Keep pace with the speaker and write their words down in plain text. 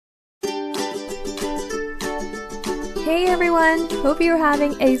Hey everyone, hope you're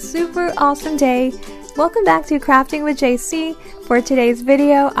having a super awesome day. Welcome back to Crafting with JC. For today's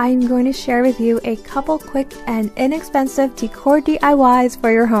video, I'm going to share with you a couple quick and inexpensive decor DIYs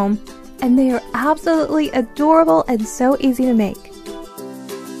for your home. And they are absolutely adorable and so easy to make.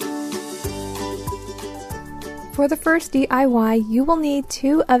 For the first DIY, you will need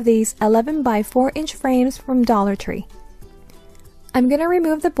two of these 11 by 4 inch frames from Dollar Tree. I'm going to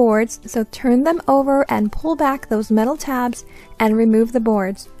remove the boards, so turn them over and pull back those metal tabs and remove the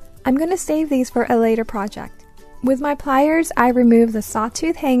boards. I'm going to save these for a later project. With my pliers, I remove the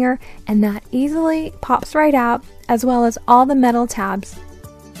sawtooth hanger and that easily pops right out, as well as all the metal tabs.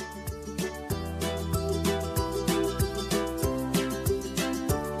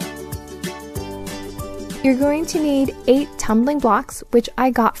 You're going to need 8 tumbling blocks, which I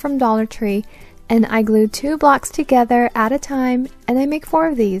got from Dollar Tree, and I glued 2 blocks together at a time, and I make 4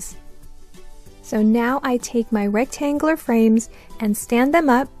 of these. So now I take my rectangular frames and stand them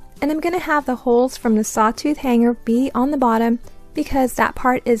up, and I'm going to have the holes from the sawtooth hanger be on the bottom because that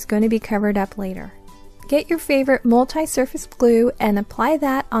part is going to be covered up later. Get your favorite multi-surface glue and apply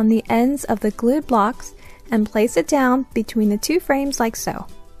that on the ends of the glued blocks and place it down between the 2 frames like so.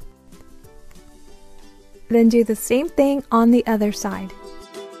 Then do the same thing on the other side.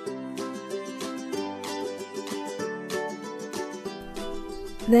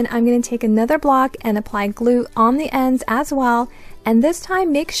 Then I'm going to take another block and apply glue on the ends as well, and this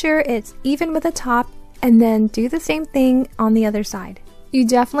time make sure it's even with the top, and then do the same thing on the other side. You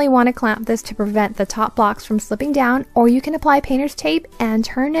definitely want to clamp this to prevent the top blocks from slipping down, or you can apply painter's tape and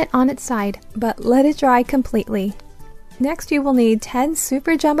turn it on its side, but let it dry completely. Next you will need 10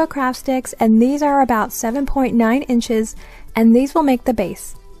 super jumbo craft sticks, and these are about 7.9 inches, and these will make the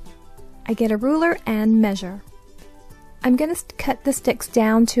base. I get a ruler and measure. I'm going to cut the sticks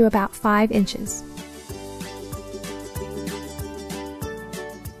down to about 5 inches.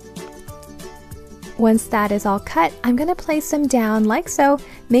 Once that is all cut, I'm going to place them down like so,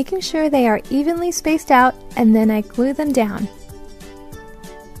 making sure they are evenly spaced out, and then I glue them down.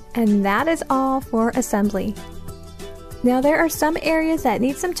 And that is all for assembly. Now there are some areas that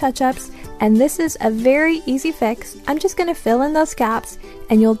need some touch-ups, and this is a very easy fix. I'm just going to fill in those gaps,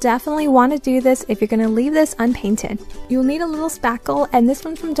 and you'll definitely want to do this if you're going to leave this unpainted. You'll need a little spackle, and this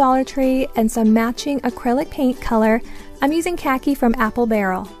one's from Dollar Tree, and some matching acrylic paint color. I'm using khaki from Apple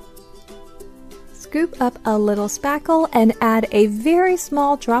Barrel. Scoop up a little spackle and add a very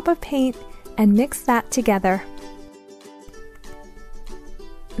small drop of paint and mix that together.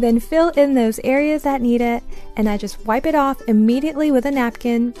 Then fill in those areas that need it, and I just wipe it off immediately with a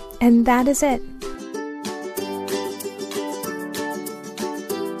napkin, and that is it.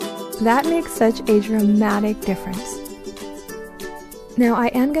 That makes such a dramatic difference. Now I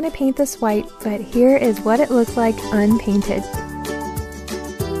am going to paint this white, but here is what it looks like unpainted.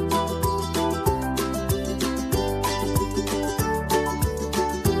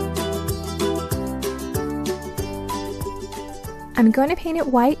 I'm going to paint it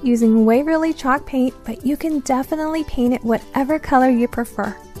white using Waverly chalk paint, but you can definitely paint it whatever color you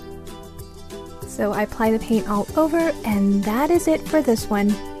prefer. So I apply the paint all over, and that is it for this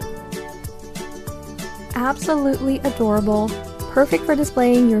one. Absolutely adorable, perfect for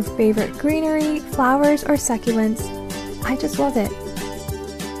displaying your favorite greenery, flowers, or succulents. I just love it.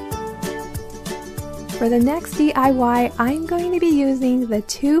 For the next DIY, I'm going to be using the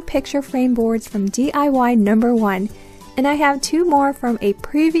 2 picture frame boards from DIY number 1. And I have 2 more from a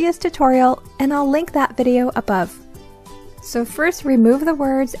previous tutorial, and I'll link that video above. So first remove the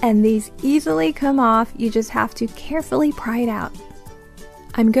words, and these easily come off. You just have to carefully pry it out.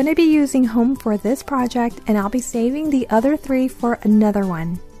 I'm going to be using home for this project, and I'll be saving the other 3 for another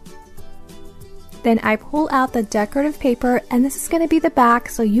one. Then I pull out the decorative paper, and this is going to be the back,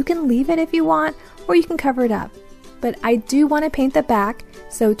 so you can leave it if you want, or you can cover it up. But I do want to paint the back,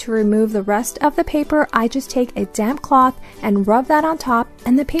 so to remove the rest of the paper, I just take a damp cloth and rub that on top,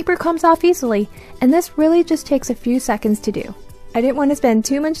 and the paper comes off easily, and this really just takes a few seconds to do. I didn't want to spend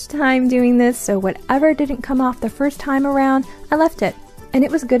too much time doing this, so whatever didn't come off the first time around, I left it, and it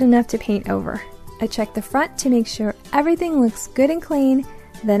was good enough to paint over. I check the front to make sure everything looks good and clean,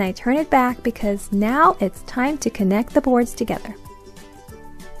 then I turn it back because now it's time to connect the boards together.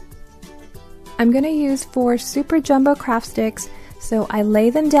 I'm going to use 4 super jumbo craft sticks, so I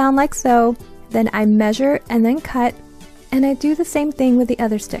lay them down like so, then I measure and then cut, and I do the same thing with the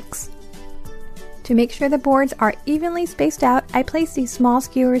other sticks. To make sure the boards are evenly spaced out, I place these small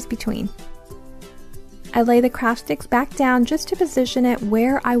skewers between. I lay the craft sticks back down just to position it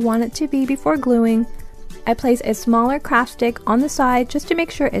where I want it to be before gluing, I place a smaller craft stick on the side just to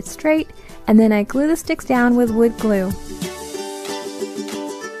make sure it's straight, and then I glue the sticks down with wood glue.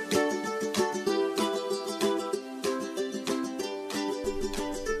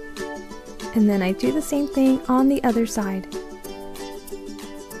 And then I do the same thing on the other side.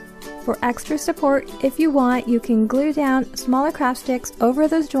 For extra support, if you want, you can glue down smaller craft sticks over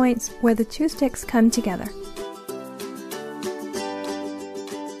those joints where the two sticks come together.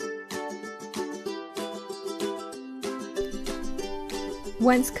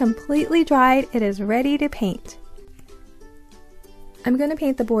 Once completely dried, it is ready to paint. I'm going to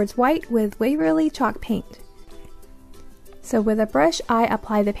paint the boards white with Waverly chalk paint. So with a brush, I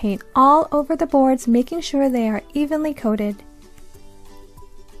apply the paint all over the boards, making sure they are evenly coated.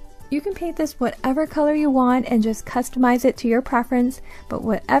 You can paint this whatever color you want and just customize it to your preference, but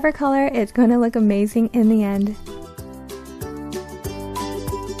whatever color, it's going to look amazing in the end.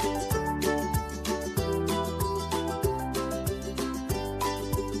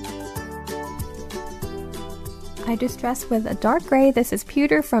 I distress with a dark gray. This is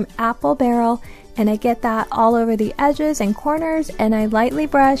pewter from Apple Barrel, and I get that all over the edges and corners, and I lightly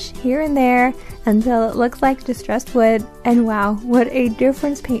brush here and there until it looks like distressed wood, and wow, what a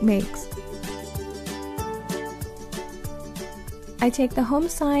difference paint makes. I take the home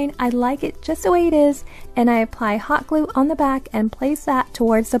sign, I like it just the way it is, and I apply hot glue on the back and place that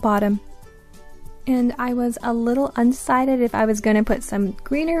towards the bottom. And I was a little undecided if I was going to put some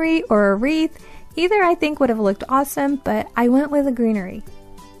greenery or a wreath. Either I think would have looked awesome, but I went with a greenery.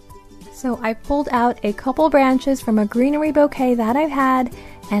 So I pulled out a couple branches from a greenery bouquet that I've had,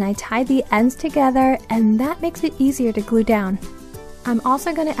 and I tied the ends together, and that makes it easier to glue down. I'm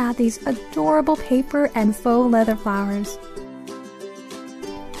also going to add these adorable paper and faux leather flowers.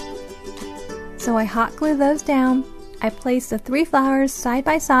 So I hot glue those down, I placed the 3 flowers side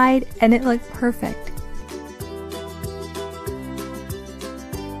by side, and it looked perfect.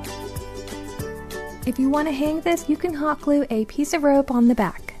 If you want to hang this, you can hot glue a piece of rope on the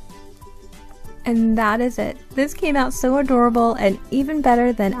back. And that is it. This came out so adorable and even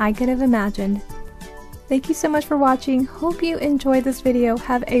better than I could have imagined. Thank you so much for watching. Hope you enjoyed this video.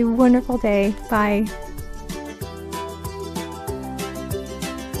 Have a wonderful day. Bye.